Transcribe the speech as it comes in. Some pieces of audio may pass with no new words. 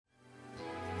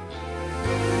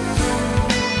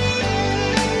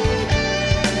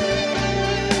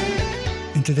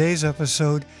In today's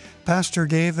episode, Pastor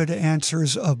David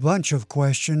answers a bunch of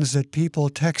questions that people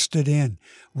texted in.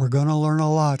 We're going to learn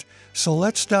a lot, so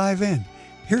let's dive in.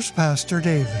 Here's Pastor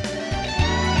David.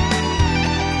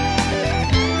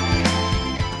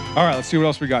 All right, let's see what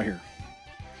else we got here.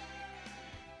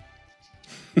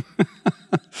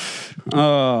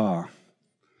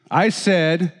 I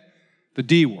said the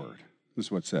D word. This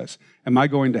is what it says. Am I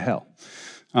going to hell?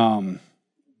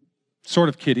 Sort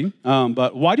of kidding,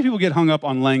 but why do people get hung up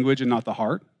on language and not the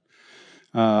heart?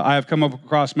 I have come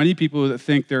across many people that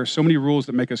think there are so many rules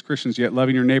that make us Christians, yet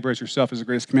loving your neighbor as yourself is the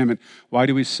greatest commandment. What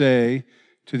do we say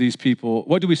to these people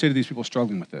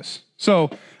struggling with this?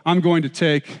 So I'm going to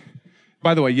take,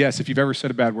 by the way, yes, if you've ever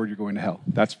said a bad word, you're going to hell.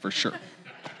 That's for sure,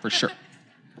 for sure.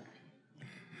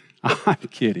 I'm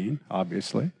kidding,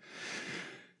 obviously.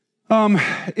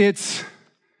 It's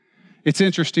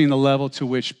interesting the level to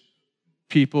which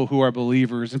people who are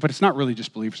believers, but it's not really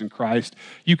just believers in Christ.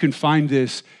 You can find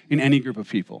this in any group of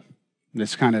people.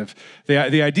 This kind of,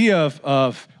 the idea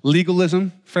of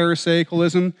legalism,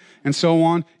 Pharisaicalism, and so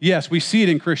on. Yes, we see it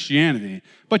in Christianity,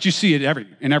 but you see it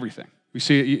in everything. We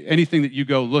see it, anything that you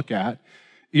go look at,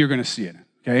 you're going to see it.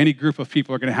 Okay, any group of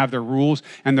people are going to have their rules,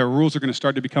 and their rules are going to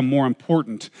start to become more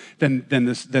important than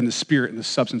the spirit and the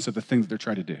substance of the thing that they're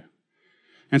trying to do.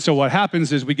 And so what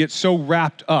happens is we get so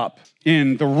wrapped up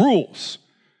in the rules,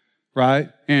 right?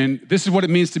 And this is what it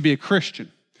means to be a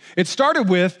Christian. It started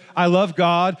with, I love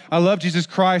God, I love Jesus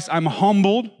Christ, I'm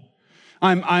humbled,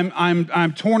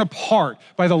 I'm torn apart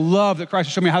by the love that Christ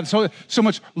has shown me. I have so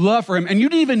much love for him. And you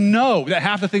didn't even know that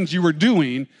half the things you were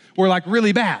doing were like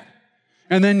really bad.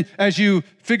 And then as you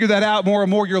figure that out more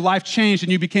and more, your life changed and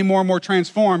you became more and more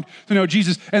transformed to know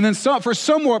Jesus. And then for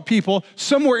some more people,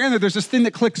 somewhere in there's this thing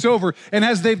that clicks over. And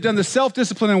as they've done the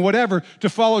self-discipline and whatever to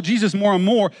follow Jesus more and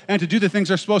more and to do the things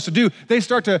they're supposed to do, they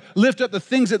start to lift up the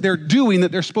things that they're doing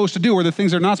that they're supposed to do, or the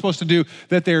things they're not supposed to do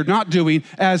that they're not doing,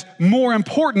 as more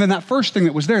important than that first thing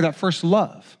that was there, that first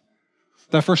love,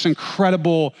 that first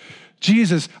incredible,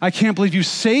 Jesus, I can't believe you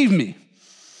saved me.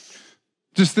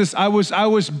 Just this, I was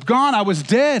gone, I was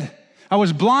dead, I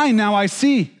was blind, now I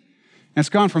see. And it's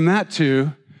gone from that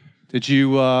to, did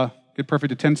you get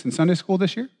perfect attendance in Sunday school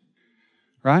this year?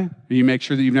 Right? Did you make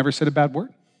sure that you've never said a bad word?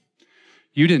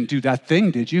 You didn't do that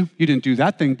thing, did you? You didn't do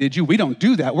that thing, did you? We don't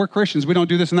do that. We're Christians, we don't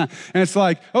do this and that. And it's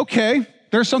like, okay,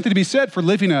 there's something to be said for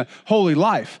living a holy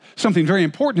life, something very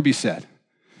important to be said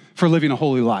for living a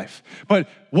holy life. But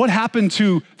what happened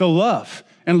to the love?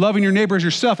 And loving your neighbor as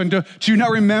yourself. And do you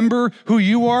not remember who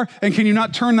you are? And can you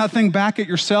not turn that thing back at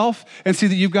yourself and see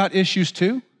that you've got issues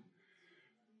too?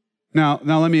 Now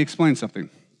let me explain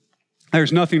something.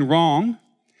 There's nothing wrong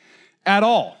at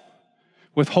all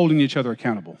with holding each other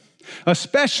accountable,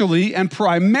 especially and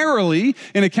primarily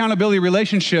in accountability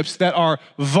relationships that are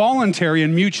voluntary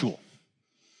and mutual.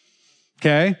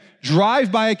 Okay?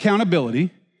 Drive-by accountability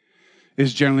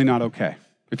is generally not okay.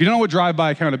 If you don't know what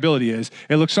drive-by accountability is,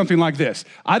 it looks something like this.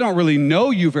 I don't really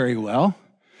know you very well,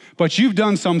 but you've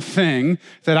done something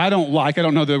that I don't like. I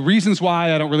don't know the reasons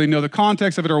why. I don't really know the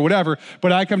context of it or whatever,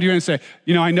 but I come to you and say,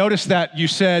 I noticed that you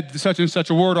said such and such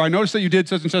a word, or I noticed that you did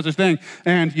such and such a thing,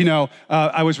 and,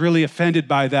 I was really offended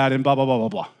by that, and blah, blah, blah, blah,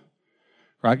 blah.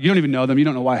 Right? You don't even know them. You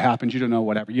don't know why it happened. You don't know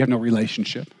whatever. You have no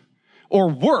relationship. Or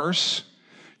worse,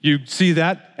 you see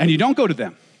that, and you don't go to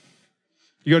them.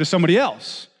 You go to somebody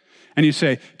else. And you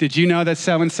say, did you know that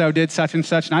so-and-so did such and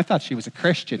such? And I thought she was a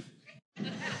Christian.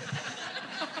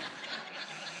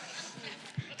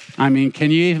 I mean,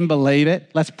 can you even believe it?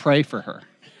 Let's pray for her.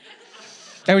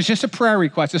 It was just a prayer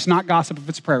request. It's not gossip if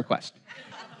it's a prayer request.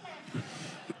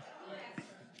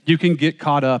 You can get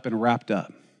caught up and wrapped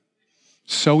up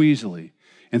so easily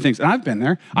in things. And I've been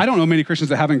there. I don't know many Christians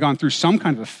that haven't gone through some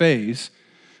kind of a phase.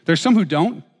 There's some who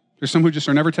don't. There's some who just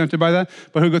are never tempted by that,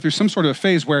 but who go through some sort of a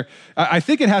phase where I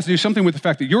think it has to do something with the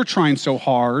fact that you're trying so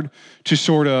hard to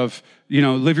sort of,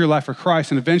 live your life for Christ,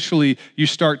 and eventually you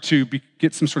start to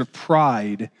get some sort of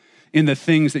pride in the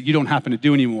things that you don't happen to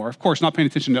do anymore. Of course, not paying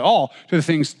attention at all to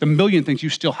the million things you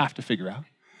still have to figure out,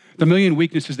 the million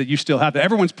weaknesses that you still have that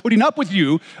everyone's putting up with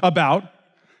you about,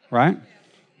 right?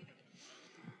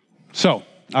 So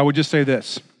I would just say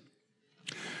this.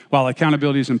 While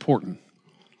accountability is important,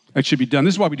 it should be done.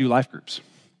 This is why we do life groups,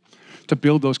 to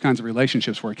build those kinds of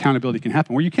relationships where accountability can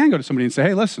happen, where you can go to somebody and say,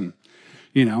 hey, listen,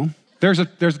 there's a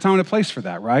time and a place for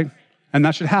that, right? And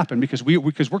that should happen because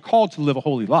we're called to live a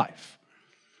holy life.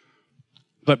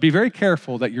 But be very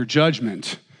careful that your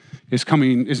judgment be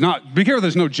careful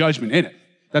there's no judgment in it.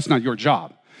 That's not your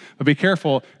job. But be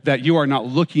careful that you are not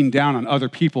looking down on other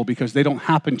people because they don't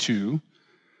happen to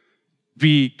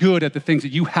be good at the things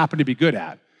that you happen to be good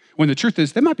at. When the truth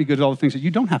is, they might be good at all the things that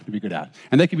you don't happen to be good at,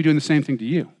 and they could be doing the same thing to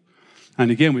you. And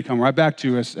again, we come right back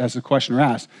to, as the questioner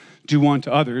asked, do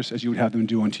unto others as you would have them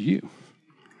do unto you.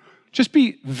 Just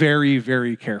be very,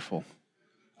 very careful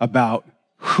about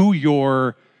who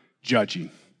you're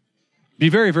judging. Be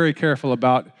very, very careful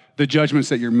about the judgments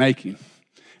that you're making.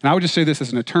 And I would just say this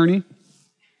as an attorney.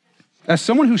 As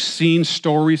someone who's seen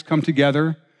stories come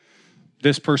together,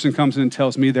 this person comes in and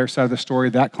tells me their side of the story,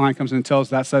 that client comes in and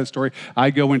tells that side of the story, I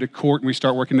go into court and we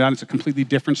start working it out, it's a completely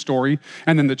different story,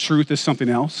 and then the truth is something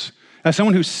else. As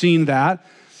someone who's seen that,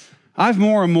 I've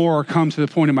more and more come to the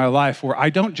point in my life where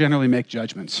I don't generally make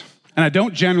judgments. And I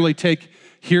don't generally take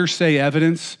hearsay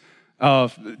evidence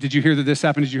of, did you hear that this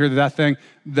happened? Did you hear that thing?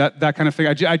 That kind of thing.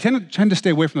 I tend to stay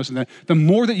away from those things. The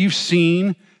more that you've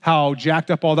seen how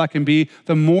jacked up all that can be,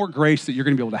 the more grace that you're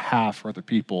going to be able to have for other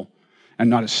people and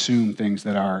not assume things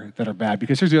that are bad.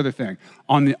 Because here's the other thing.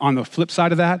 On the flip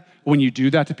side of that, when you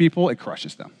do that to people, it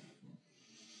crushes them,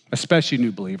 especially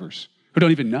new believers who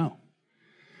don't even know.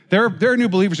 There are new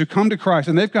believers who come to Christ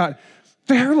and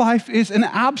their life is an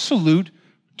absolute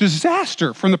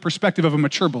disaster from the perspective of a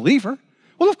mature believer.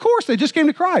 Well, of course, they just came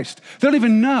to Christ. They don't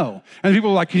even know. And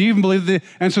people are like, can you even believe that?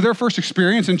 And so their first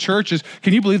experience in church is,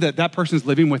 can you believe that person's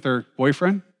living with their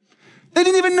boyfriend? They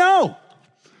didn't even know.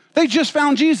 They just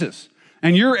found Jesus.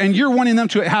 And you're wanting them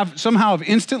to have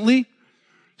instantly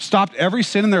stopped every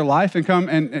sin in their life and come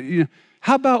and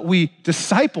how about we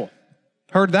disciple?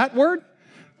 Heard that word?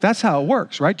 That's how it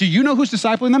works, right? Do you know who's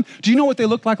discipling them? Do you know what they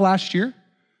looked like last year?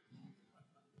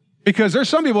 Because there's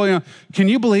some people, can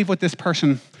you believe what this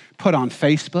person put on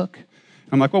Facebook?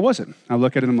 I'm like, what was it? I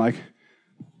look at it and I'm like,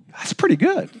 that's pretty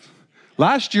good.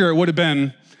 Last year it would have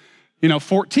been,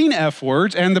 14 F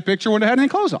words and the picture wouldn't have had any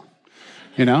clothes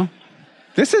on,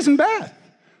 This isn't bad.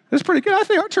 This is pretty good. I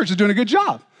think our church is doing a good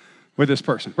job with this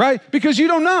person, right? Because you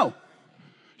don't know.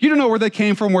 You don't know where they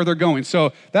came from, where they're going.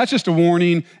 So that's just a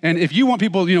warning. And if you want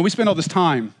people, we spend all this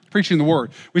time preaching the word.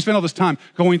 We spend all this time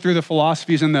going through the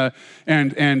philosophies and the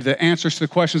answers to the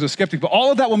questions of skeptics. But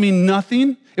all of that will mean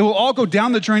nothing. It will all go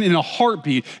down the drain in a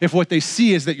heartbeat if what they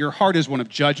see is that your heart is one of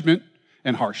judgment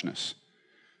and harshness.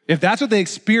 If that's what they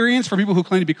experience for people who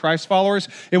claim to be Christ followers,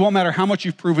 it won't matter how much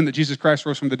you've proven that Jesus Christ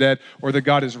rose from the dead or that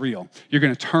God is real. You're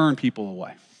going to turn people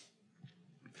away.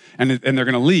 And they're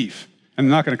going to leave, and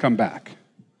they're not going to come back.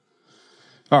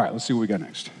 All right, let's see what we got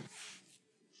next.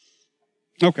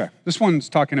 Okay, this one's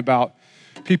talking about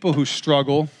people who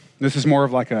struggle. This is more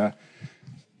of like a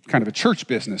kind of a church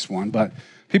business one, but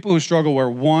people who struggle where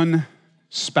one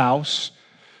spouse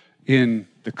in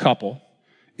the couple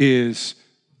is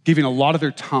giving a lot of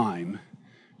their time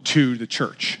to the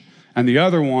church, and the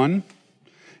other one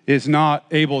is not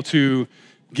able to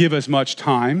give as much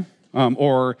time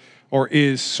or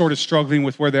is sort of struggling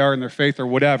with where they are in their faith or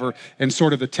whatever, and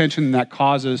sort of the tension that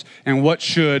causes, and what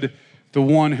should the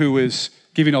one who is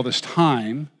giving all this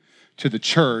time to the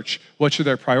church, what should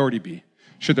their priority be?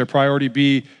 Should their priority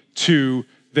be to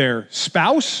their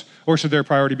spouse, or should their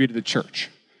priority be to the church?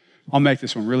 I'll make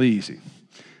this one really easy.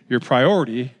 Your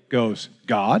priority goes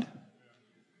God,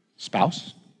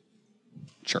 spouse,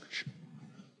 church.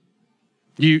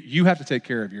 You have to take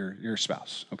care of your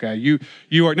spouse, okay?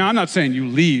 You are, now I'm not saying you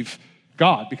leave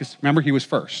God, because remember, he was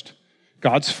first.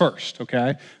 God's first,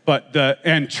 okay?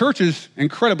 And church is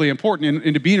incredibly important,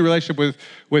 and to be in a relationship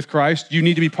with Christ, you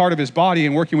need to be part of his body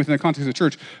and working within the context of the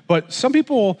church. But some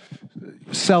people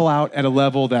sell out at a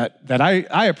level that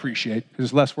I appreciate, because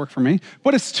it's less work for me,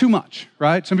 but it's too much,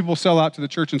 right? Some people sell out to the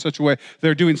church in such a way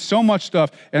they're doing so much stuff,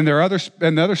 and the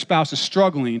other spouse is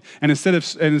struggling, and instead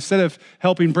of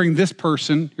helping bring this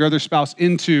person, your other spouse,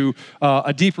 into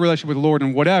a deeper relationship with the Lord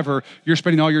and whatever, you're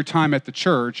spending all your time at the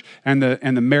church, and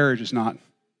the marriage is not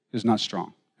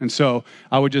strong. And so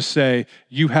I would just say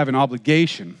you have an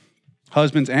obligation,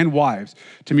 husbands and wives,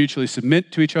 to mutually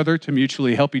submit to each other, to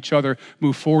mutually help each other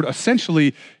move forward.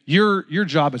 Essentially, your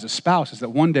job as a spouse is that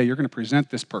one day you're going to present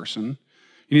this person.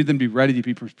 You need them to be ready to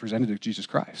be presented to Jesus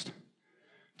Christ.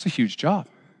 It's a huge job.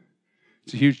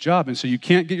 It's a huge job. And so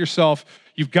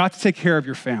you've got to take care of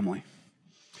your family.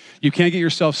 You can't get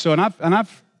yourself and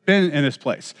I've been in this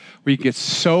place where you get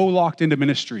so locked into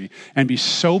ministry and be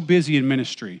so busy in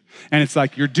ministry, and it's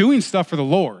like you're doing stuff for the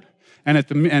Lord,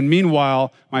 and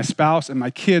meanwhile my spouse and my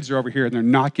kids are over here and they're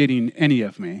not getting any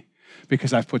of me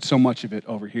because I've put so much of it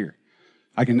over here.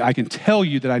 I can tell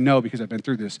you that I know, because I've been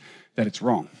through this, that it's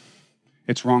wrong.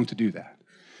 It's wrong to do that.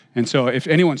 And so if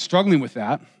anyone's struggling with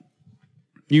that,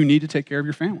 you need to take care of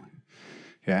your family.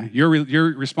 Yeah, your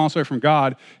responsibility from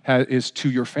God is to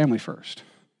your family first.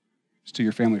 It's to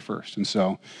your family first. And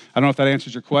so I don't know if that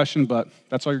answers your question, but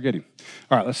that's all you're getting.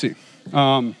 All right, let's see.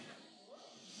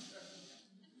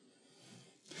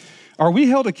 Are we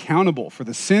held accountable for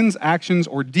the sins, actions,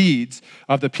 or deeds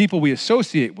of the people we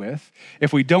associate with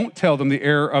if we don't tell them the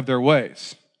error of their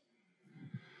ways?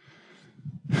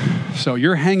 So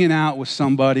you're hanging out with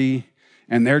somebody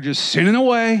and they're just sinning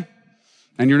away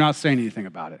and you're not saying anything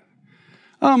about it.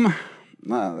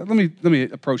 Let me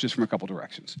approach this from a couple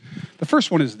directions. The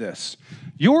first one is this.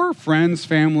 Your friends,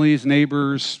 families,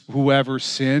 neighbors, whoever's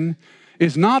sin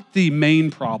is not the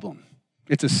main problem.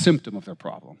 It's a symptom of their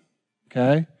problem,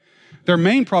 okay? Their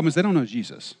main problem is they don't know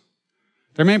Jesus.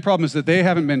 Their main problem is that they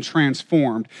haven't been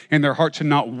transformed in their heart to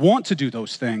not want to do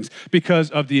those things because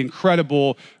of the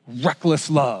incredible, reckless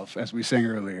love, as we sang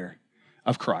earlier,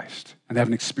 of Christ. And they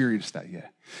haven't experienced that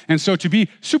yet. And so to be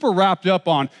super wrapped up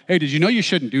on, hey, did you know you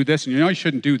shouldn't do this and you know you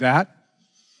shouldn't do that?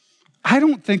 I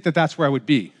don't think that that's where I would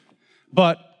be.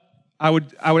 But I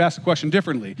would ask the question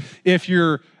differently. If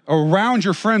you're around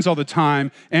your friends all the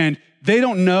time and they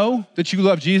don't know that you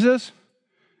love Jesus,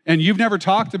 and you've never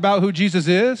talked about who Jesus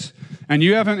is, and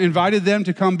you haven't invited them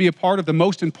to come be a part of the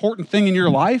most important thing in your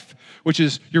life, which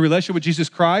is your relationship with Jesus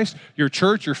Christ, your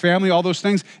church, your family, all those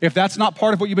things, if that's not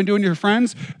part of what you've been doing to your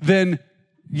friends, then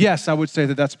yes, I would say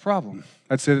that that's a problem.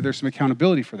 I'd say that there's some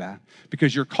accountability for that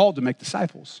because you're called to make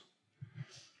disciples.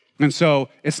 And so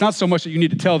it's not so much that you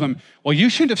need to tell them, well, you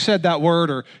shouldn't have said that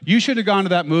word, or you should have gone to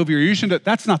that movie, or you shouldn't have,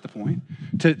 that's not the point.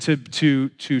 To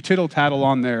tittle tattle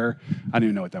on their, I don't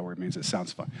even know what that word means, it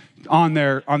sounds fun, on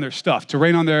their stuff, to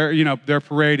rain on their, their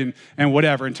parade and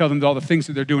whatever, and tell them that all the things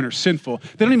that they're doing are sinful.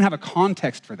 They don't even have a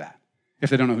context for that if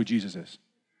they don't know who Jesus is.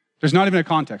 There's not even a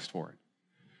context for it.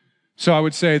 So I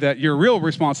would say that your real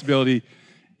responsibility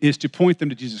is to point them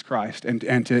to Jesus Christ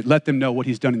and to let them know what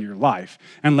he's done in your life,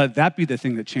 and let that be the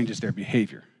thing that changes their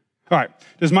behavior. All right,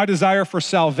 does my desire for the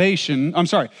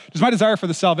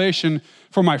salvation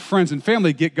for my friends and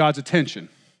family get God's attention?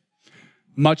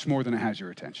 Much more than it has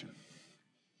your attention.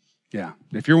 Yeah,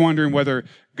 if you're wondering whether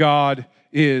God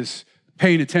is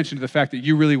paying attention to the fact that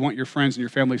you really want your friends and your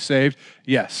family saved,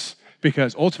 yes,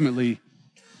 because ultimately,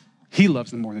 he loves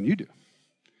them more than you do.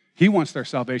 He wants their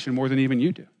salvation more than even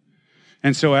you do.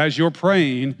 And so as you're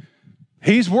praying,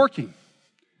 he's working.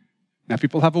 Now,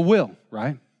 people have a will,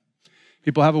 right?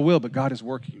 People have a will, but God is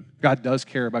working. God does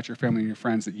care about your family and your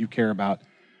friends, that you care about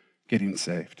getting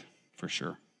saved, for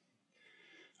sure.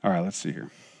 All right, let's see here.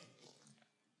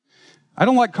 I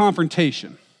don't like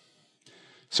confrontation.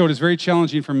 So it is very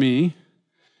challenging for me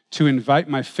to invite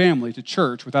my family to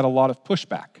church without a lot of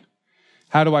pushback.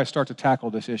 How do I start to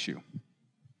tackle this issue?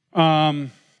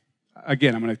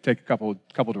 Again, I'm going to take a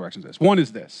couple directions with this. One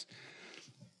is this.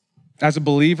 As a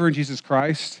believer in Jesus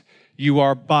Christ, you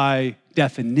are by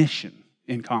definition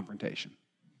in confrontation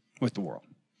with the world.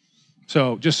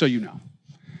 So just so you know.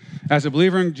 As a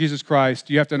believer in Jesus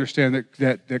Christ, you have to understand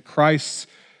that Christ's,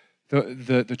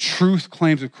 the truth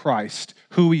claims of Christ,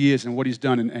 who he is and what he's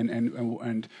done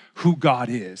and who God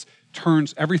is,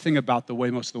 turns everything about the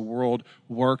way most of the world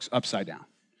works upside down.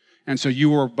 And so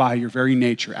you are by your very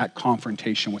nature at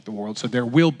confrontation with the world. So there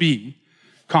will be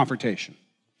confrontation.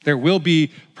 There will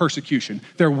be persecution.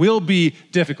 There will be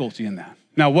difficulty in that.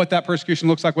 Now, what that persecution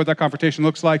looks like, what that confrontation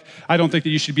looks like, I don't think that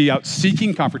you should be out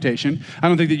seeking confrontation. I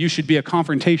don't think that you should be a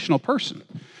confrontational person,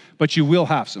 but you will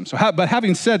have some. But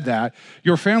having said that,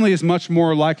 your family is much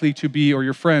more likely to be, or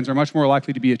your friends are much more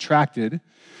likely to be attracted.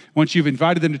 Once you've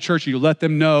invited them to church and you let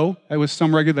them know with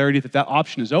some regularity that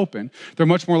option is open, they're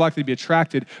much more likely to be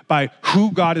attracted by who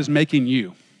God is making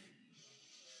you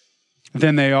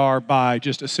than they are by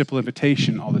just a simple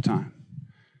invitation all the time.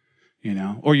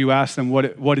 Or you ask them what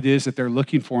it is that they're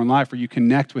looking for in life, or you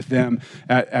connect with them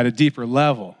at a deeper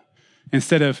level.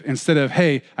 Instead of,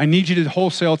 hey, I need you to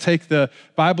wholesale take the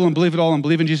Bible and believe it all and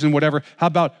believe in Jesus and whatever. How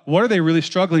about, what are they really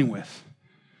struggling with?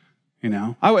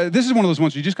 This is one of those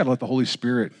ones where you just got to let the Holy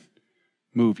Spirit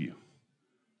move you.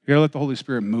 You got to let the Holy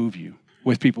Spirit move you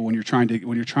with people when you're trying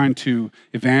to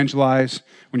evangelize,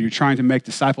 when you're trying to make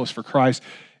disciples for Christ.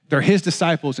 They're his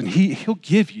disciples, and he'll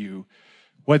give you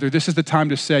whether this is the time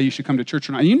to say you should come to church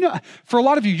or not. For a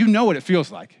lot of you, you know what it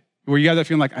feels like, where you have that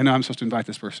feeling like, I know I'm supposed to invite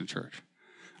this person to church.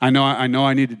 I know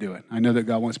I need to do it. I know that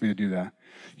God wants me to do that.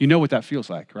 You know what that feels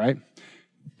like, right?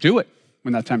 Do it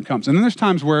when that time comes. And then there's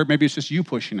times where maybe it's just you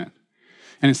pushing it.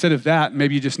 And instead of that,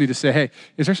 maybe you just need to say, hey,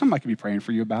 is there something I can be praying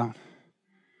for you about?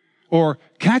 Or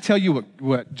can I tell you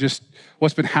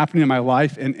what's been happening in my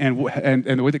life and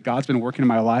the way that God's been working in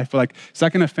my life? Like, is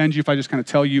that going to offend you if I just kind of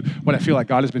tell you what I feel like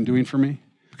God has been doing for me?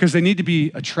 Because they need to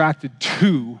be attracted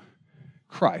to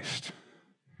Christ,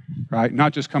 right?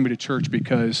 Not just coming to church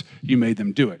because you made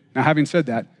them do it. Now, having said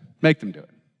that, make them do it,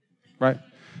 right?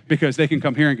 Because they can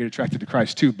come here and get attracted to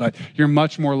Christ too, but you're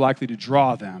much more likely to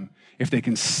draw them if they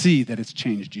can see that it's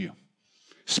changed you.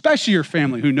 especially your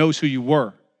family who knows who you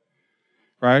were,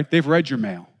 right? They've read your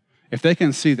mail. If they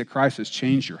can see that Christ has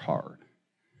changed your heart,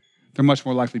 they're much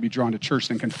more likely to be drawn to church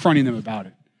than confronting them about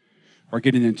it or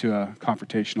getting into a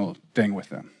confrontational thing with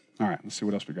them. All right, let's see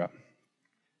what else we got.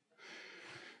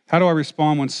 How do I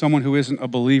respond when someone who isn't a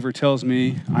believer tells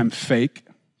me I'm fake,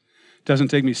 doesn't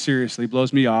take me seriously,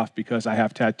 blows me off because I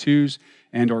have tattoos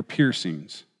and or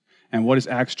piercings? And what is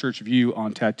Acts Church view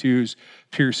on tattoos,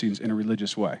 piercings in a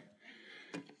religious way?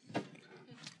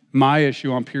 My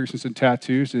issue on piercings and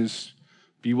tattoos is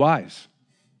be wise.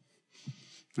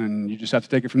 And you just have to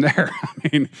take it from there.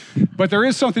 But there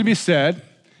is something to be said,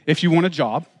 if you want a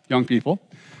job, young people,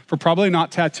 for probably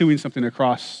not tattooing something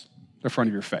across the front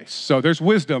of your face. So there's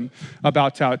wisdom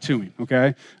about tattooing,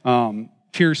 okay?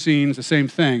 Piercings, the same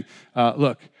thing.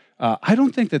 I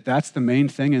don't think that that's the main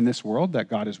thing in this world that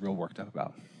God is real worked up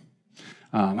about.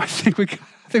 I think we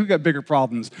got bigger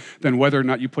problems than whether or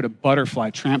not you put a butterfly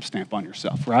tramp stamp on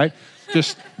yourself, right?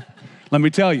 Just let me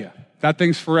tell you, that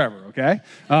thing's forever, okay?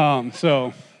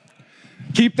 So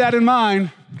keep that in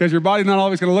mind because your body's not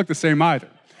always going to look the same either.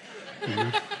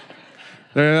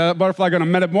 That butterfly going to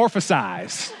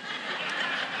metamorphosize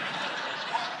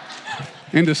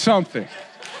into something,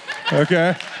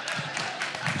 okay?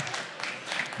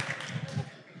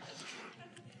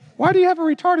 Why do you have a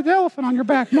retarded elephant on your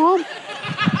back, Mom?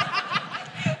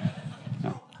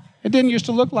 No, it didn't used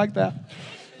to look like that.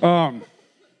 I'm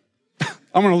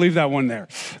going to leave that one there.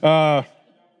 How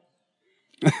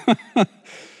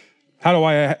do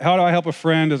I help a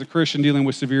friend as a Christian dealing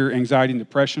with severe anxiety and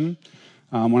depression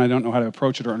when I don't know how to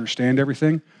approach it or understand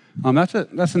everything? That's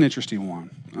an interesting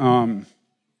one.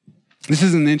 This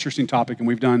is an interesting topic, and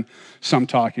we've done some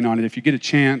talking on it. If you get a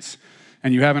chance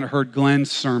and you haven't heard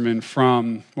Glenn's sermon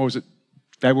from, what was it,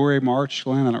 February, March,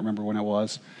 Glenn? I don't remember when it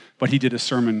was. But he did a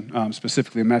sermon,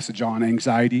 specifically a message on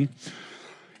anxiety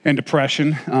and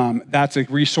depression. That's a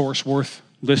resource worth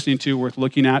listening to, worth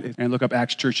looking at, and look up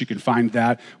Acts Church. You can find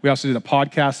that. We also did a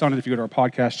podcast on it. If you go to our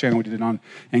podcast channel, we did it on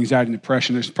anxiety and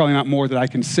depression. There's probably not more that I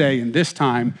can say in this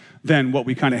time than what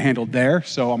we kind of handled there.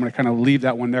 So I'm going to kind of leave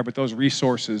that one there, but those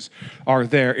resources are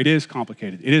there. It is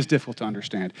complicated. It is difficult to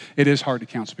understand. It is hard to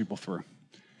counsel people through.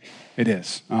 It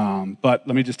is. But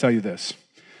let me just tell you this.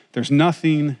 There's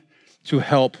nothing to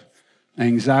help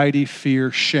anxiety,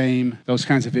 fear, shame, those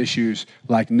kinds of issues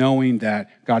like knowing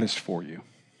that God is for you.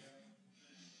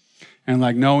 And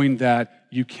like knowing that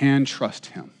you can trust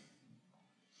him.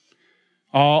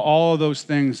 All of those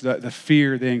things, the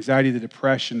fear, the anxiety, the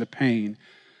depression, the pain.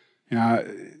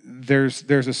 There's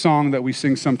a song that we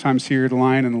sing sometimes here, The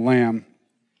Lion and the Lamb,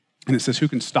 and it says, "Who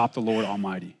can stop the Lord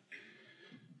Almighty?"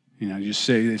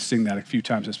 They sing that a few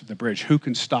times at the bridge. Who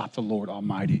can stop the Lord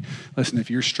Almighty? Listen, if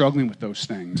you're struggling with those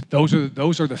things, those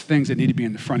are the things that need to be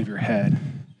in the front of your head.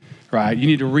 Right? You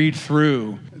need to read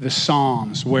through the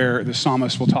Psalms where the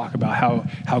psalmist will talk about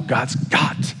how God's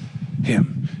got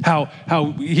him, how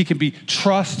he can be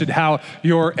trusted, how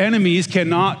your enemies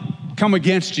cannot come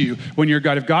against you when you're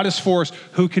God. If God is for us,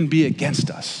 who can be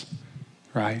against us?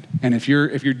 Right? And if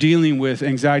you're dealing with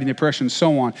anxiety and depression and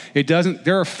so on,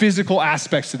 there are physical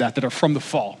aspects to that are from the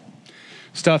fall.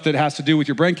 Stuff that has to do with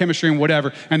your brain chemistry and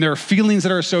whatever, and there are feelings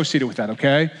that are associated with that,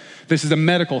 okay? This is a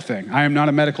medical thing. I am not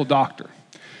a medical doctor.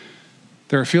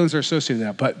 There are feelings that are associated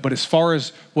with that. But as far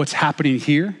as what's happening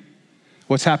here,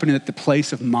 what's happening at the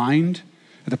place of mind,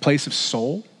 at the place of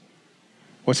soul,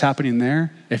 what's happening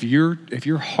there, if your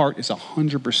heart is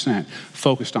 100%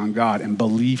 focused on God and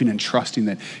believing and trusting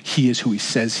that he is who he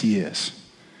says he is,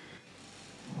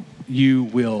 you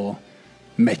will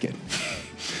make it.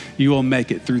 You will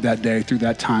make it through that day, through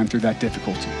that time, through that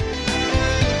difficulty.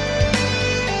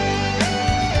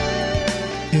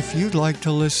 If you'd like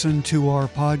to listen to our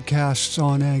podcasts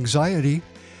on anxiety,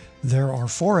 there are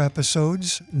 4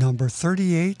 episodes, number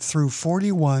 38 through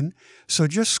 41, so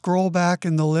just scroll back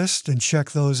in the list and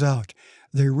check those out.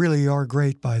 They really are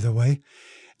great, by the way.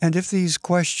 And if these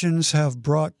questions have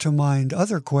brought to mind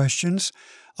other questions,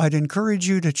 I'd encourage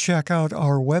you to check out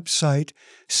our website,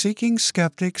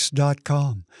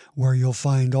 seekingskeptics.com, where you'll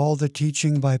find all the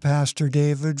teaching by Pastor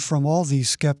David from all these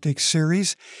Skeptics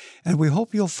series, and we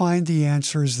hope you'll find the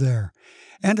answers there.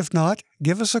 And if not,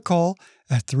 give us a call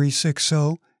at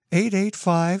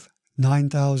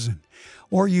 360-885-9000,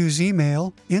 or use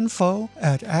email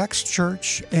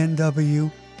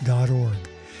info@axchurchnw.org.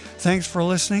 Thanks for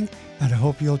listening, and I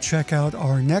hope you'll check out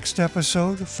our next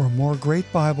episode for more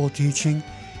great Bible teaching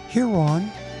here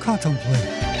on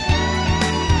Contemplate.